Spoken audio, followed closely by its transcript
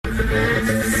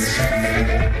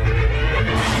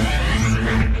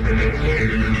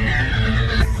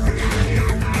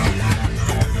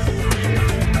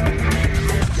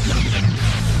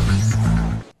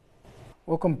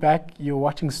Welcome back. You're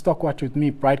watching Stockwatch with me,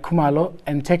 Bright Khumalo,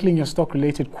 and tackling your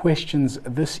stock-related questions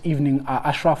this evening are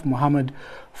Ashraf Mohammed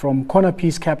from Corner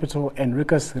Peace Capital and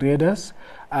Rikas Redas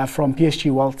from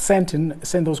PSG Wealth. Send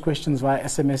those questions via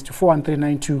SMS to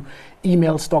 41392,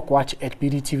 email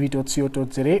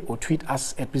stockwatch@bdtv.co.za, or tweet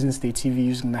us at Business Day TV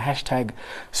using the hashtag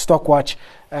Stockwatch.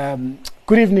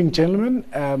 Good evening, gentlemen.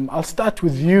 I'll start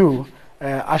with you,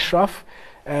 Ashraf.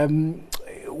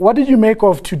 What did you make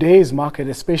of today's market,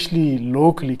 especially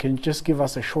locally? Can you just give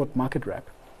us a short market wrap?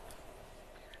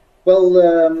 Well,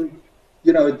 the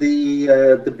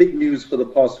big news for the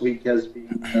past week has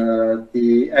been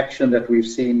the action that we've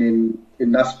seen in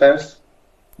Naspers.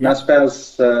 Yep.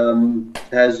 Naspers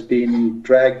has been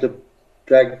dragged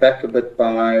back a bit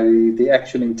by the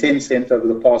action in Tencent over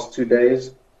the past 2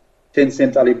 days.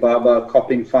 Tencent, Alibaba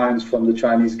copping fines from the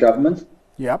Chinese government.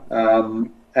 Yep.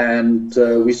 And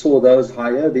we saw those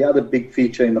higher. The other big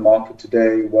feature in the market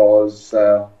today was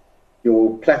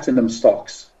your platinum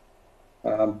stocks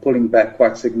pulling back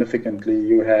quite significantly.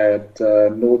 You had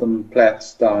Northern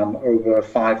Platts down over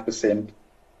 5%.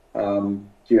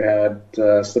 You had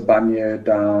Sibanye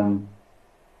down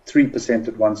 3%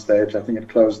 at one stage. I think it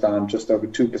closed down just over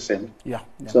 2%. Yeah.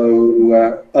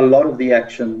 So a lot of the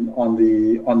action on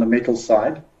the metal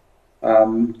side.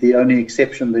 The only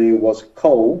exception there was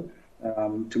coal.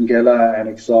 Thungela and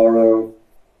Exxaro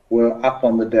were up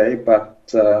on the day,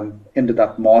 but ended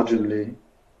up marginally,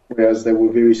 whereas they were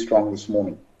very strong this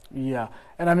morning. Yeah,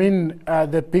 and I mean,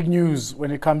 the big news when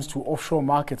it comes to offshore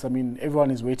markets, I mean, everyone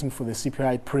is waiting for the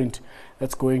CPI print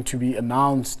that's going to be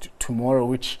announced tomorrow,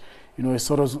 which, you know, is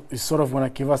sort of going to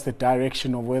give us the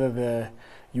direction of whether the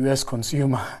U.S.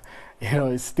 consumer, you know,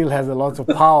 it still has a lot of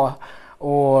power.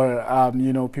 Or,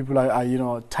 people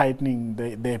are tightening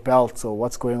their belts, or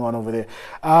what's going on over there.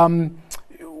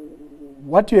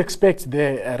 What do you expect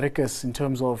there, Rikas, in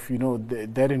terms of,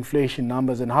 that inflation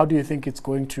numbers, and how do you think it's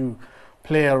going to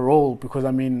play a role? Because, I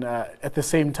mean, at the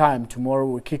same time, tomorrow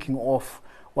we're kicking off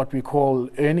what we call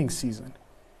earnings season.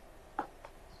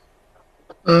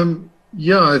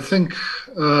 I think,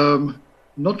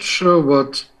 not sure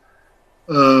what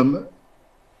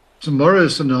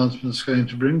tomorrow's announcement is going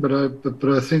to bring, but I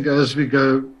think as we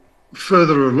go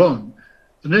further along,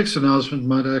 the next announcement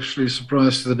might actually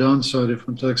surprise to the downside if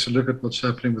one takes a look at what's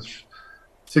happening with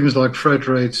things like freight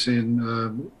rates in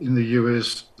the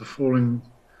US, the falling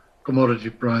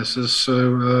commodity prices.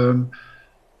 So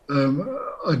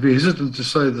I'd be hesitant to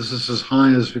say this is as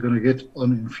high as we're going to get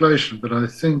on inflation, but I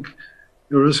think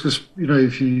your risk is,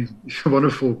 if you want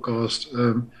to forecast,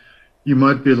 you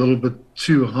might be a little bit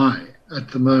too high at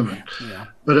the moment. Yeah.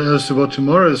 But as to what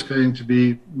tomorrow is going to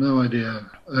be, no idea.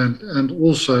 And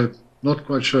also not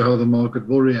quite sure how the market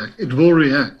will react. It will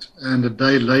react, and a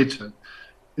day later,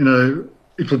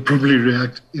 it will probably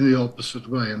react in the opposite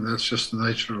way, and that's just the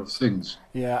nature of things.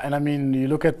 Yeah, and I mean, you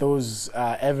look at those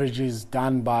averages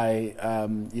done by,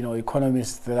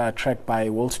 economists that are tracked by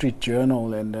Wall Street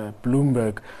Journal and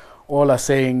Bloomberg. All are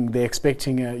saying they're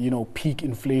expecting a peak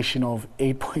inflation of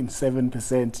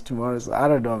 8.7% tomorrow. So I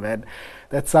don't know, man.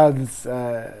 That sounds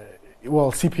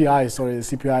CPI. Sorry, the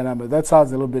CPI number. That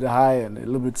sounds a little bit high and a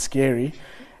little bit scary.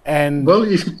 And but on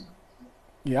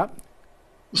the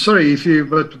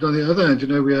other hand,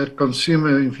 we had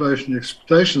consumer inflation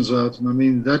expectations out, and I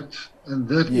mean that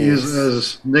yes. is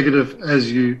as negative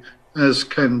as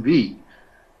can be.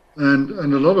 And a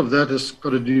lot of that has got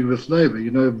to do with labor.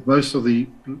 Most of the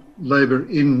labor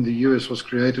in the US was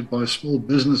created by small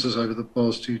businesses over the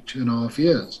past 2.5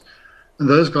 years. And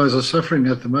those guys are suffering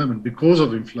at the moment because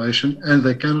of inflation, and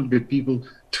they cannot get people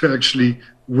to actually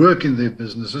work in their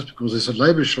businesses because there's a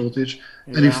labor shortage.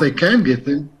 Yeah. And if they can get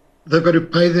them, they've got to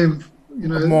pay them,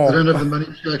 more. They don't have the money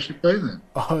to actually pay them.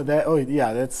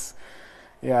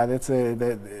 That's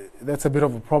a bit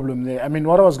of a problem there. I mean,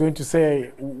 what I was going to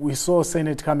say, we saw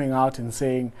Senate coming out and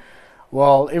saying,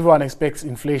 well, everyone expects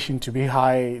inflation to be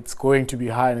high, it's going to be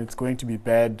high, and it's going to be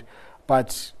bad.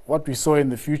 But what we saw in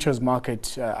the futures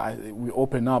market, we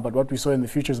open now, but what we saw in the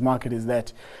futures market is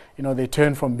that, they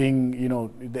turned from being,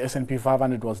 the S&P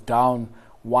 500 was down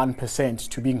 1%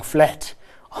 to being flat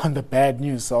on the bad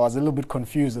news. So I was a little bit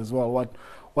confused as well.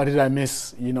 What did I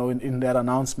miss, in that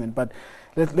announcement? But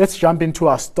let's jump into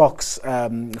our stocks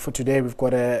for today. We've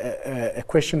got a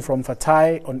question from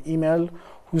Fatai on email,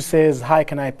 who says, "Hi,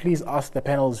 can I please ask the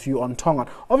panel's view on Tongaat?"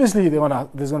 Obviously,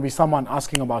 there's going to be someone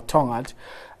asking about Tongaat.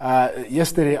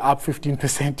 Yesterday, up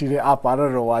 15%. Today, up, I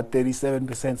don't know what,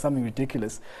 37%, something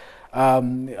ridiculous.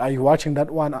 Are you watching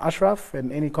that one, Ashraf?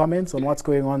 And any comments on what's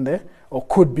going on there, or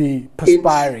could be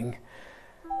perspiring?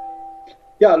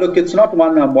 Yeah, look, it's not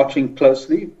one I'm watching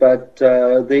closely, but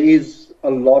there is a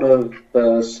lot of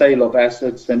sale of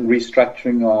assets and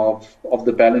restructuring of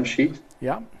the balance sheet.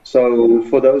 Yeah. So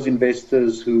for those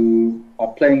investors who are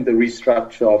playing the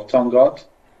restructure of Tongaat,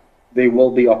 there will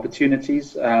be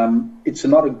opportunities. It's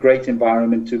not a great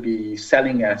environment to be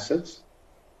selling assets.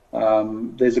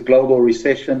 There's a global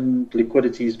recession.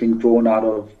 Liquidity is being drawn out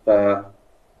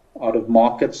of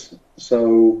markets,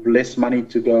 so less money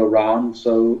to go around.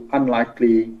 So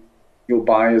unlikely your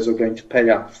buyers are going to pay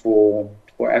up for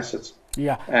assets.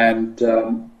 Yeah. And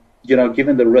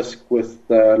given the risk with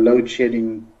load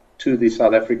shedding to the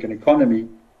South African economy,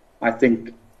 I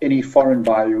think any foreign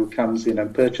buyer who comes in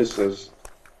and purchases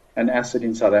an asset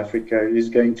in South Africa is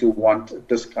going to want a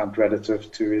discount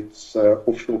relative to its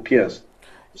offshore peers.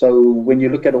 So when you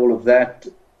look at all of that,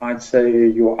 I'd say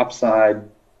your upside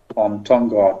on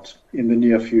Tongaat in the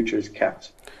near future is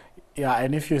capped. Yeah,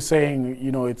 and if you're saying,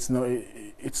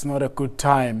 it's not a good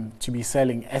time to be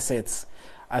selling assets,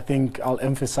 I think I'll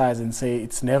emphasize and say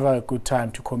it's never a good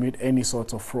time to commit any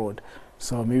sort of fraud.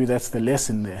 So maybe that's the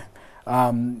lesson there.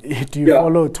 Do you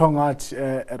follow Tongaat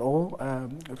at all,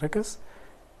 Rikus?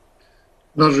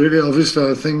 Not really. Obviously,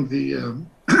 I think the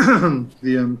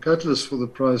catalyst for the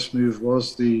price move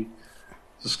was the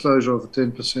disclosure of a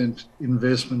 10%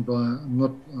 investment by, I'm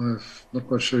not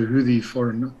quite sure who the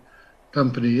foreign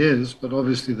company is, but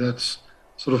obviously that's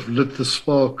sort of lit the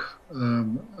spark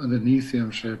underneath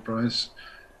the share price.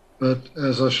 But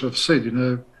as I should have said,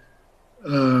 even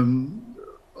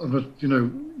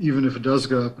if it does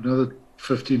go up another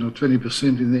 15 or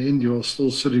 20% in the end, you're still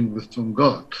sitting with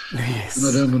Tongaat. Yes. And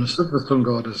I don't want to sit with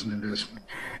Tongaat as an investment.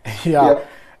 Yeah.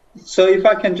 So if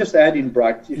I can just add in,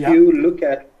 Bright, if you look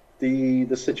at the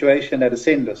situation at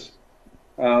Ascendus,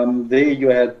 there you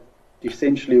had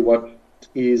essentially what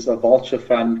is a vulture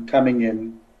fund coming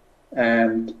in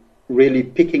and really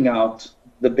picking out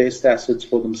the best assets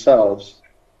for themselves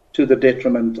to the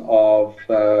detriment of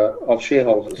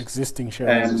shareholders. Existing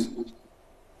shareholders.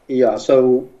 And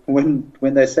so when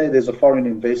they say there's a foreign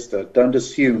investor, don't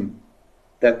assume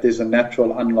that there's a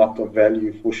natural unlock of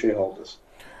value for shareholders.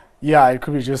 Yeah, it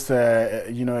could be just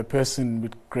a person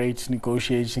with great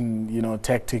negotiating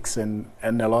tactics and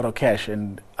a lot of cash.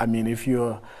 And I mean, if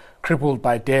you're crippled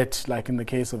by debt, like in the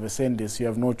case of Ascendus, you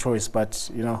have no choice but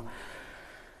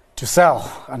to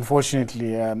sell,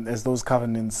 unfortunately, as those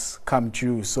covenants come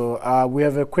due. So we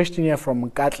have a question here from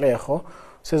Katleho.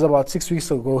 Says about 6 weeks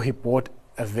ago he bought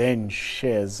Aveng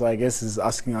shares. So I guess he's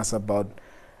asking us about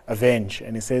Aveng,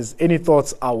 and he says any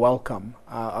thoughts are welcome.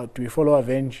 Do we follow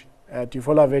Aveng? Do you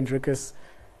follow Aveng, Rikus?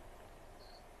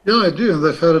 Yeah, I do. And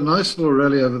they've had a nice little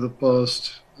rally over the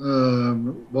past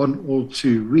 1 or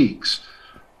 2 weeks.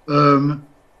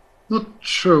 Not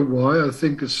sure why. I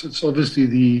think it's obviously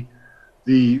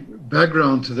the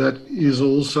background to that is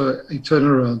also a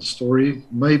turnaround story.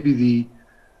 Maybe the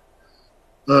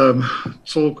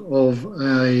talk of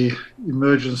a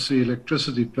emergency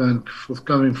electricity plan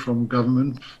forthcoming from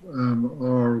government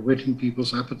are whetting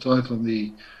people's appetite on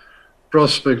the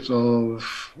prospect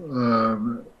of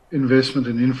investment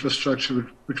in infrastructure,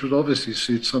 which would obviously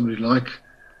suit somebody like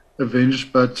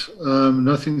Aveng, but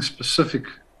nothing specific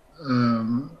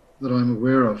that I'm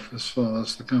aware of as far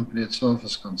as the company itself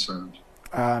is concerned.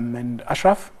 And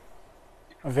Ashraf,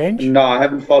 Aveng? No, I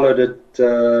haven't followed it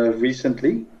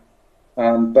recently,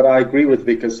 but I agree with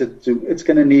Vickers. It's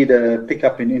going to need a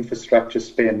pickup in infrastructure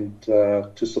spend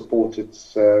to support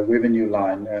its revenue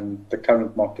line and the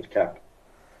current market cap.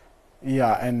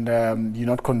 Yeah, and you're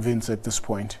not convinced at this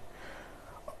point?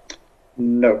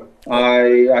 No,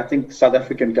 I think South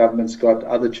African government's got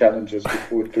other challenges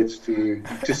before it gets to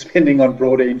spending on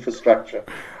broader infrastructure.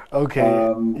 Okay.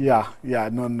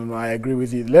 No, I agree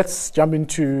with you. Let's jump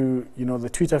into the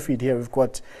Twitter feed here. We've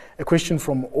got a question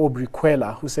from Aubrey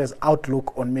Quella who says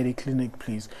outlook on Mediclinic,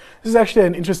 please. This is actually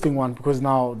an interesting one because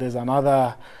now there's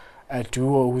another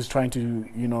duo who's trying to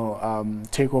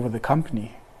take over the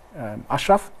company.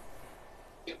 Ashraf?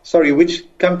 Sorry, which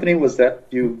company was that?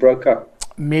 You broke up.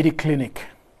 Mediclinic.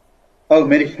 Oh,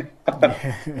 Mediclinic.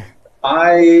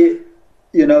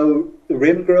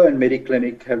 Remgro and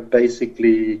Mediclinic have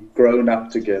basically grown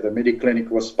up together. Mediclinic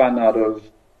was spun out of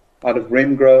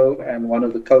Remgro, and one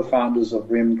of the co-founders of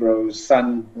Remgro's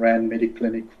son ran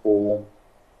Mediclinic for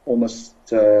almost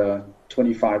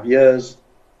 25 years.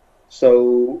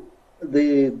 So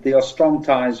there are strong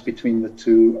ties between the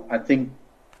two. I think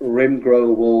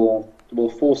Remgro will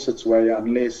force its way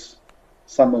unless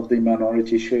some of the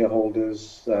minority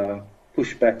shareholders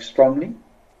push back strongly.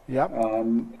 Yeah.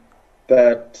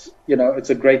 But it's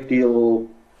a great deal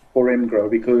for Remgro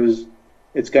because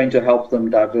it's going to help them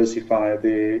diversify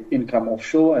their income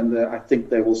offshore, and I think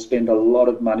they will spend a lot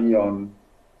of money on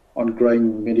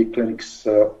growing Mediclinic's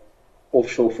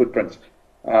offshore footprint.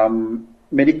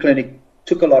 Mediclinic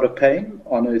took a lot of pain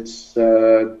on its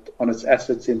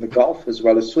assets in the Gulf as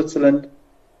well as Switzerland.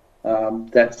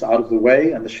 That's out of the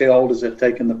way, and the shareholders have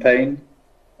taken the pain.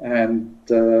 And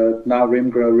now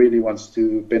Remgro really wants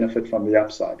to benefit from the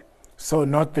upside. So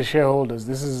not the shareholders.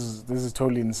 This is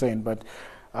totally insane. But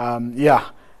yeah,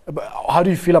 but how do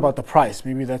you feel about the price?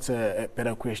 Maybe that's a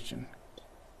better question.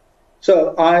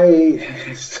 So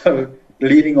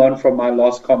leading on from my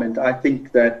last comment, I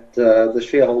think that the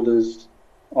shareholders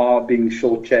are being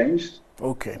shortchanged.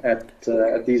 Okay.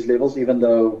 At these levels, even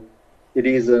though it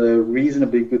is a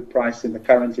reasonably good price in the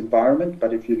current environment.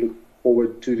 But if you look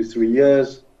forward 2 to 3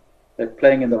 years, they're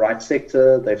playing in the right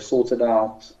sector. They've sorted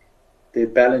out their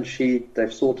balance sheet.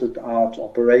 They've sorted out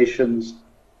operations.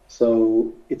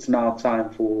 So it's now time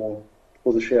for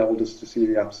the shareholders to see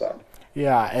the upside.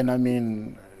 Yeah, and I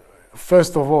mean,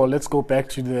 first of all, let's go back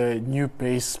to the new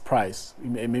base price.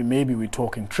 Maybe we're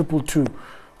talking 222.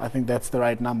 I think that's the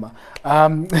right number.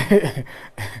 And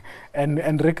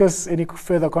Rikus, any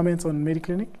further comments on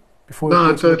Mediclinic before?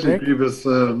 No, I totally agree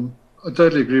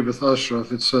with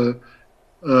Ashraf. It's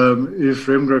if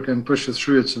Remgro can push it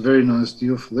through, it's a very nice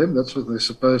deal for them. That's what they're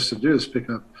supposed to do: is pick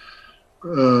up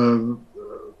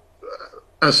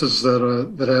assets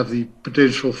that have the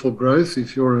potential for growth.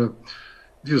 If you're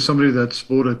somebody that's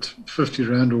bought at 50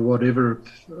 Rand or whatever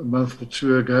a month or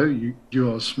two ago,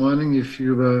 you are smiling. If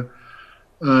you were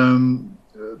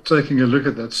taking a look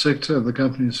at that sector and the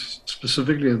companies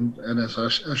specifically, and as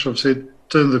Ashraf said,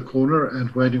 turn the corner and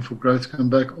waiting for growth to come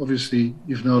back, obviously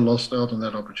you've now lost out on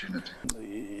that opportunity.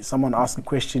 Someone asked a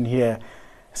question here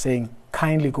saying,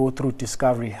 kindly go through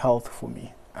Discovery Health for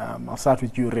me. I'll start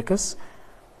with you, Rikus.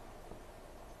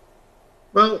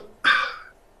 Well,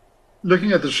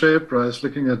 looking at the share price,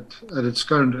 looking at its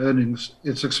current earnings,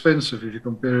 it's expensive if you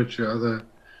compare it to other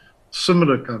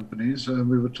similar companies.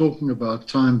 We were talking about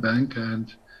TymeBank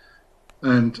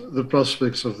and the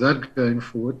prospects of that going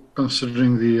forward,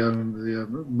 considering the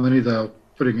money they are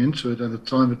putting into it and the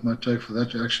time it might take for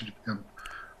that to actually become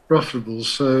profitable.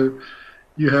 So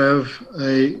you have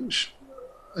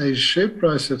a share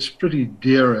price that's pretty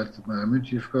dear at the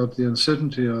moment. You've got the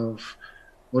uncertainty of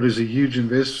what is a huge or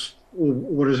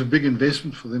what is a big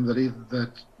investment for them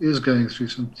that is going through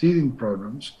some teething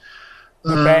problems.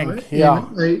 The bank, yeah.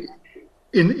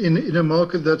 In a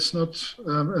market that's not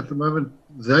at the moment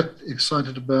that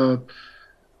excited about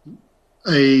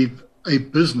a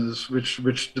business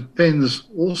which depends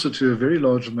also to a very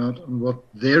large amount on what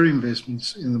their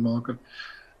investments in the market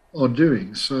are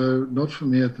doing. So not for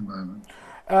me at the moment.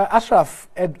 Ashraf,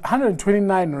 at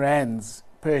 129 rands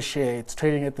per share, it's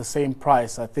trading at the same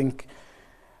price. I think,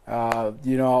 I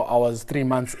was 3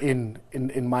 months in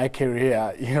my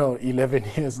career, 11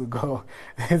 years ago.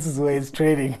 This is where it's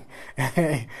trading.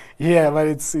 Yeah, but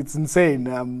it's insane.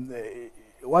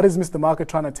 What is Mr. Market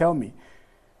trying to tell me?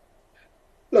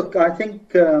 Look, I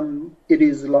think it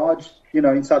is large.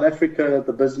 In South Africa,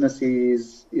 the business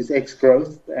is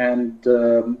ex-growth, and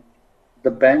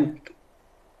the bank,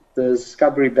 the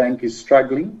Discovery Bank, is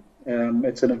struggling.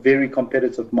 It's in a very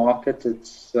competitive market.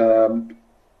 It's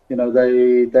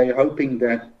they're hoping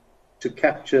that to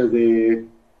capture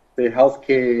their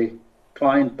healthcare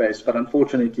client base, but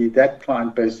unfortunately that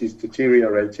client base is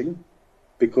deteriorating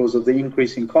because of the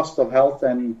increasing cost of health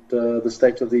and the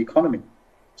state of the economy.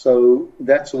 So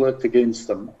that's worked against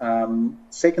them.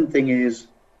 Second thing is,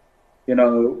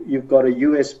 you've got a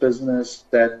US business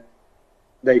that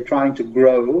they're trying to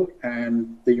grow,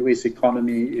 and the US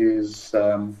economy is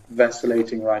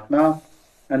vacillating right now.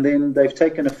 And then they've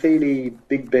taken a fairly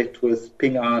big bet with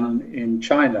Ping An in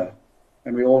China.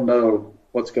 And we all know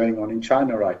what's going on in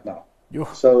China right now. Yeah.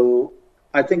 So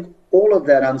I think all of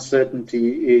that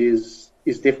uncertainty is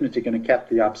definitely going to cap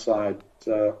the upside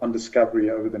on Discovery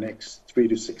over the next 3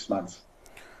 to 6 months.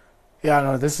 Yeah,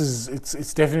 no,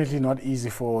 it's definitely not easy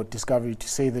for Discovery, to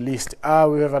say the least.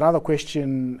 We have another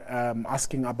question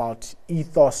asking about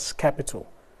Ethos Capital.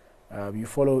 You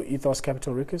follow Ethos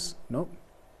Capital, Rikus? No?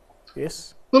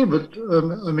 Yes? A little bit.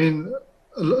 I mean,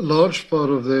 a large part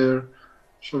of their,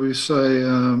 shall we say,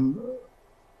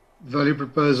 value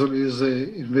proposal is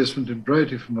the investment in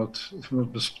Brait, if I'm not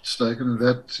mistaken, and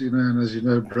that, and as you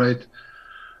know, Brait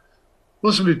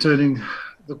possibly turning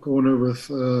the corner with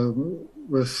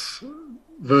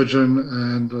Virgin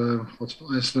and what's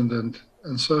Iceland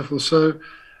and so forth. So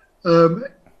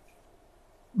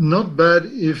not bad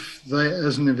if they,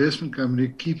 as an investment company,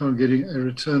 keep on getting a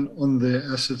return on their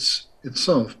assets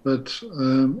itself, but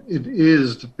it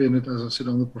is dependent, as I said,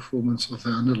 on the performance of the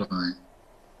underlying.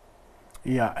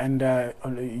 Yeah, and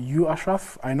you,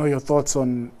 Ashraf, I know your thoughts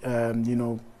on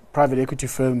private equity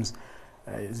firms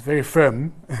is very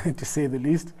firm, to say the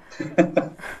least.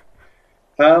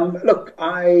 Look,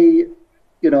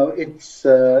 it's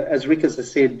as Rikus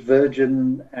has said,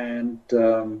 Virgin and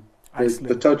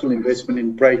the total investment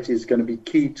in Brait is going to be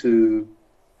key to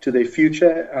their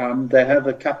future. They have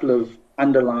a couple of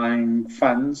underlying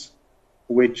funds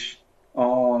which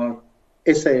are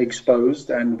SA exposed,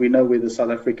 and we know where the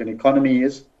South African economy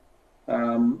is.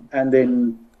 And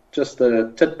then just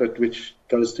a tidbit which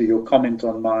goes to your comment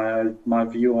on my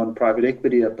view on private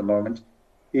equity at the moment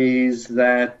is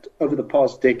that over the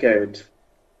past decade,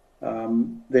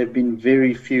 there have been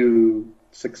very few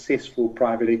successful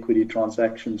private equity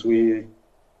transactions where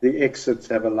the exits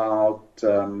have allowed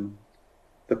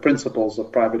the principals of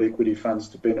private equity funds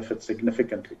to benefit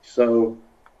significantly. So,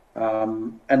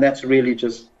 and that's really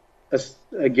just,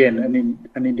 again,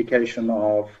 an indication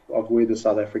of where the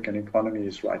South African economy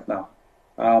is right now.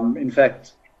 In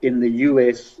fact, in the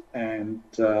US and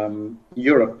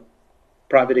Europe,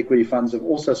 private equity funds have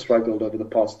also struggled over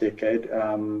the past decade.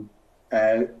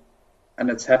 And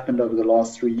it's happened over the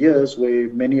last 3 years where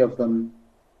many of them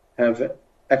have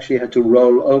actually had to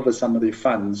roll over some of their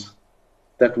funds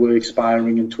that were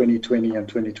expiring in 2020 and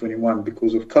 2021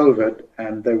 because of COVID,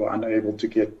 and they were unable to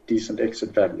get decent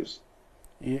exit values.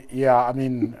 Yeah, I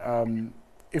mean,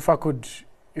 if I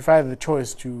had the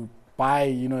choice to buy,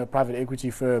 a private equity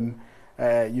firm,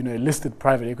 a listed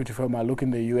private equity firm, I'll look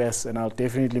in the US and I'll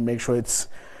definitely make sure it's,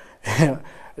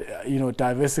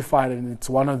 diversified, and it's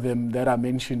one of them that I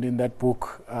mentioned in that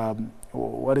book.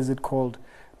 What is it called?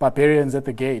 Barbarians at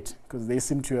the Gate, because they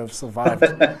seem to have survived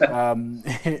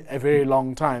a very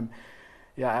long time.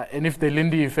 Yeah, and if the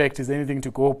Lindy effect is anything to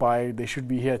go by, they should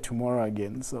be here tomorrow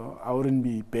again. So I wouldn't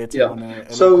be betting on a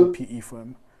local PE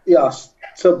firm. Yeah,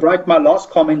 so Bright, my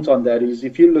last comment on that is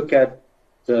if you look at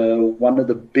one of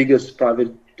the biggest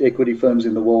private equity firms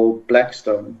in the world,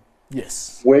 Blackstone.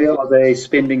 Yes. Where are they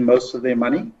spending most of their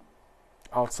money?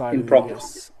 Outside in of property. The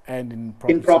US and in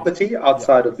property. In property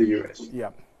outside of the US.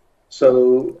 Yeah.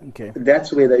 So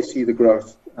that's where they see the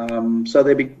growth. So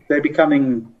they're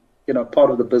becoming,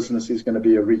 part of the business is going to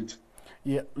be a REIT.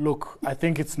 Yeah, look, I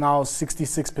think it's now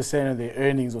 66% of their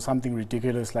earnings or something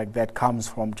ridiculous like that comes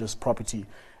from just property.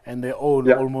 And they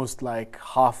own almost like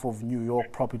half of New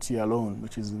York property alone,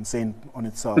 which is insane on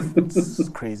itself. It's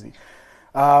crazy.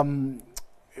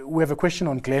 We have a question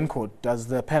on Glencore. Does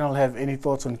the panel have any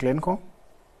thoughts on Glencore?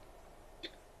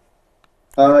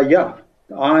 Yeah,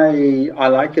 I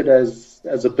like it as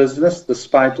a business,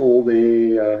 despite all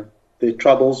their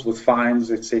troubles with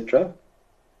fines, etc.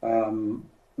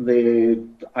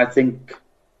 I think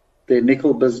their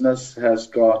nickel business has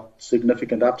got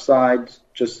significant upside,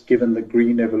 just given the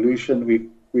green evolution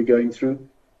we're going through.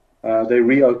 They're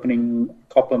reopening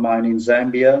copper mine in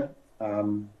Zambia.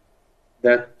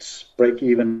 That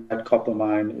break-even at copper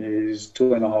mine is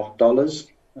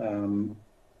 $2.50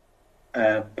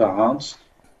 per ounce,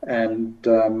 and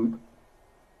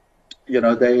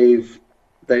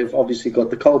they've obviously got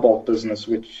the cobalt business,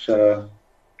 which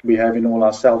we have in all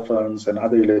our cell phones and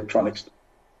other electronics.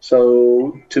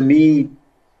 So to me,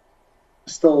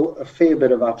 still a fair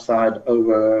bit of upside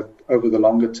over the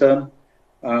longer term.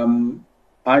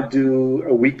 I do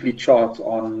a weekly chart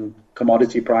on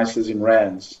commodity prices in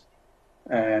rands,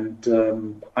 and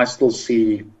I still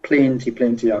see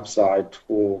plenty upside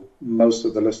for most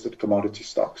of the listed commodity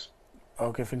stocks.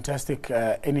 Okay, fantastic.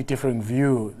 Any different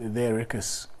view there,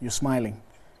 Rikus? You're smiling.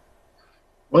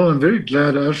 Well, I'm very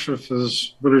glad Ashraf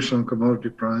is bullish on commodity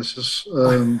prices,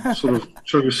 sort of,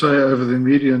 shall we say, over the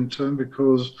medium term,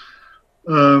 because,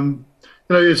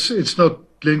 it's not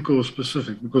Glencore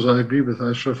specific, because I agree with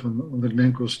Ashraf on the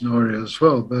Glencore scenario as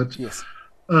well. But, yes.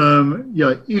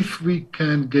 If we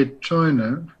can get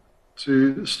China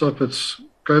to stop its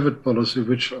COVID policy,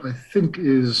 which I think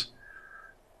is,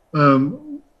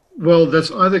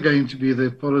 that's either going to be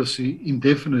their policy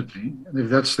indefinitely, and if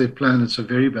that's their plan, it's a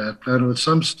very bad plan, or at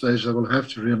some stage they will have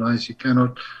to realize you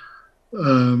cannot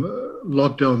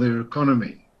lock down their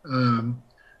economy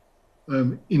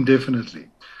indefinitely.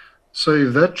 So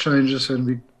if that changes and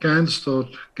we can start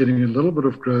getting a little bit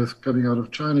of growth coming out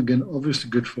of China again, obviously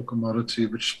good for commodity,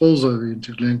 which spills over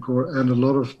into Glencore and a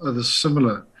lot of other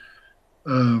similar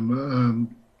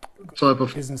type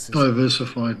of businesses.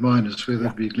 Diversified miners, whether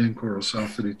it be Glencore or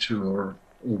South32 or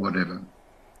whatever.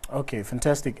 Okay,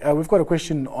 fantastic. We've got a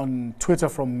question on Twitter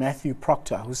from Matthew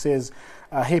Proctor, who says,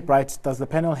 hey, Bright, does the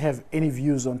panel have any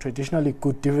views on traditionally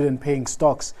good dividend-paying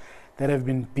stocks that have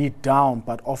been beat down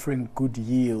but offering good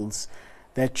yields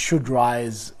that should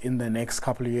rise in the next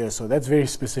couple of years? So that's very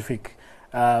specific.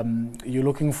 You're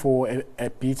looking for a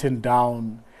beaten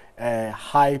down,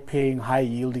 high-paying,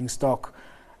 high-yielding stock,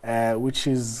 which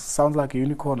sounds like a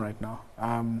unicorn right now.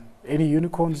 Any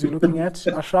unicorns you're looking at,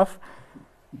 Ashraf?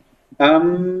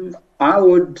 I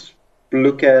would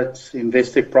look at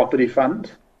Investec Property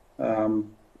Fund.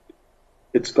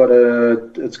 It's got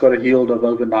a yield of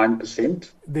over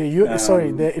 9%. The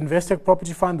Investec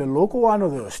Property Fund, the local one or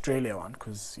the Australia one?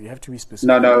 Because you have to be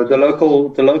specific. No, the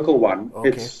local one.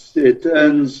 Okay.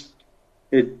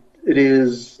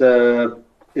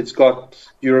 It's got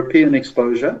European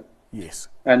exposure. Yes.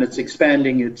 And it's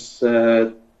expanding its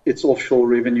offshore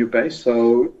revenue base.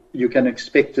 So you can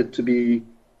expect it to be,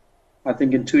 I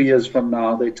think in 2 years from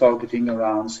now, they're targeting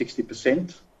around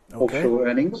 60% offshore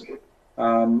earnings.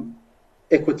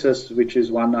 Equitas, which is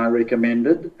one I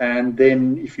recommended. And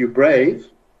then if you're brave,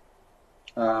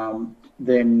 then,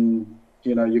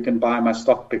 you can buy my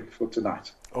stock pick for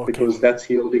tonight. Okay. Because that's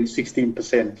yielding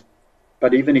 16%.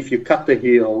 But even if you cut the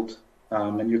yield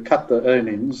and you cut the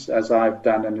earnings, as I've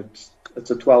done, and it's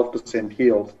a 12%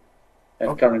 yield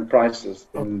at current prices,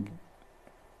 then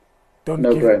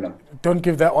no-brainer. Don't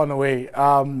give that one away.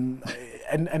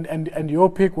 And your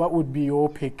pick, what would be your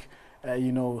pick?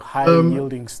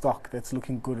 High-yielding stock that's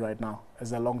looking good right now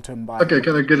as a long-term buy. Okay,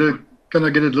 can I get a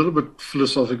little bit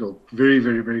philosophical, very,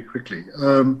 very, very quickly?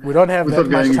 We don't have that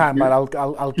much time, but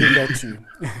I'll give that to you.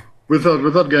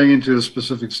 without going into a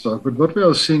specific stock, but what we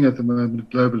are seeing at the moment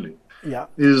globally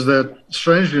is that,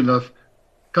 strangely enough,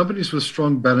 companies with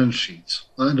strong balance sheets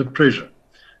are under pressure,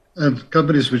 and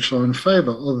companies which are in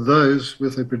favor are those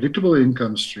with a predictable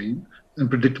income stream and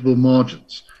predictable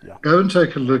margins. Go and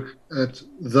take a look at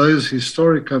those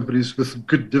historic companies with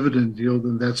good dividend yield,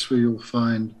 and that's where you'll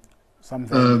find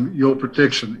your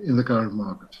protection in the current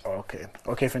market.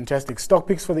 Okay, fantastic. Stock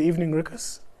picks for the evening,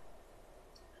 Rikus?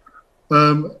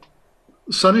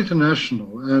 Sun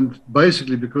International, and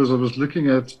basically because I was looking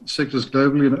at sectors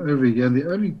globally and over here, and the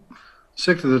only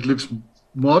sector that looks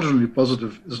marginally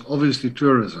positive is obviously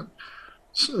tourism.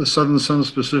 Southern Sun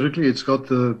specifically, it's got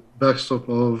the backstop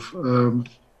of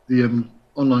the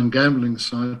online gambling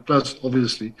side, plus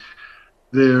obviously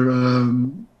their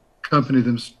company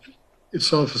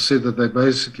itself has said that they're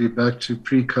basically back to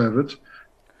pre-COVID,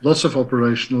 lots of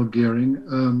operational gearing,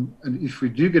 and if we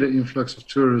do get an influx of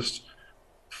tourists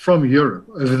from Europe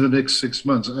over the next 6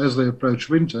 months as they approach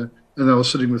winter and they are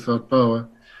sitting without power,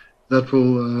 that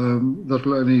will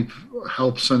only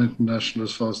help Sun International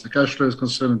as far as the cash flow is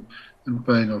concerned and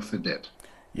paying off the debt.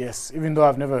 Yes, even though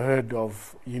I've never heard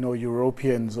of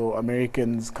Europeans or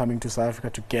Americans coming to South Africa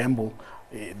to gamble,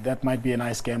 that might be a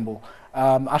nice gamble.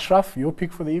 Ashraf, your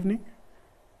pick for the evening?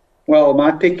 Well,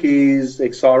 my pick is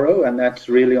Exxaro, and that's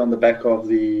really on the back of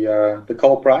the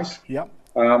coal price. Yeah.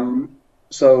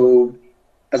 So,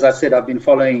 as I said, I've been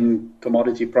following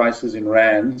commodity prices in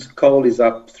rands. Coal is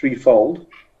up threefold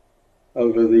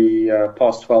over the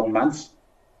past 12 months,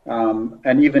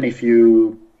 and even if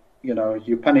you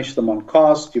punish them on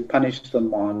cost, you punish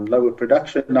them on lower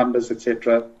production numbers,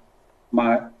 etc.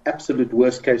 My absolute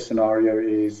worst case scenario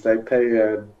is they pay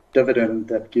a dividend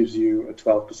that gives you a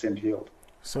 12% yield.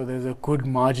 So there's a good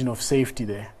margin of safety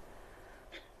there.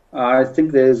 I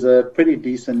think there's a pretty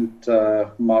decent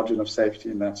margin of safety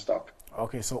in that stock.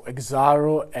 Okay, so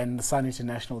Exxaro and Sun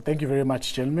International. Thank you very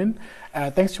much, gentlemen.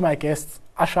 Thanks to my guests,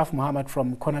 Ashraf Mohammed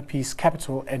from Corner Piece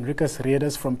Capital and Rikus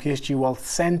Reeders from PSG Wealth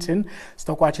Sandton.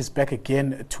 Stockwatch is back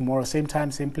again tomorrow, same time,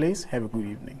 same place. Have a good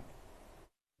evening.